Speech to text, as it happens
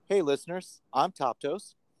Hey, listeners, I'm Top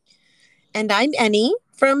Toast, And I'm Annie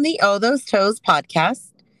from the Oh Those Toes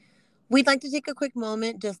podcast. We'd like to take a quick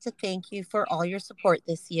moment just to thank you for all your support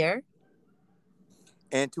this year.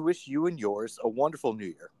 and to wish you and yours a wonderful new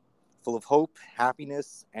year, full of hope,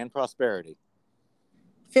 happiness, and prosperity.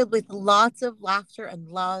 Filled with lots of laughter and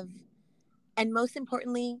love, and most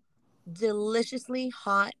importantly, deliciously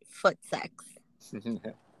hot foot sex.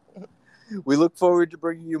 We look forward to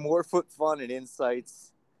bringing you more foot fun and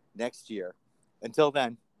insights next year. Until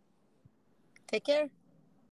then, Take care.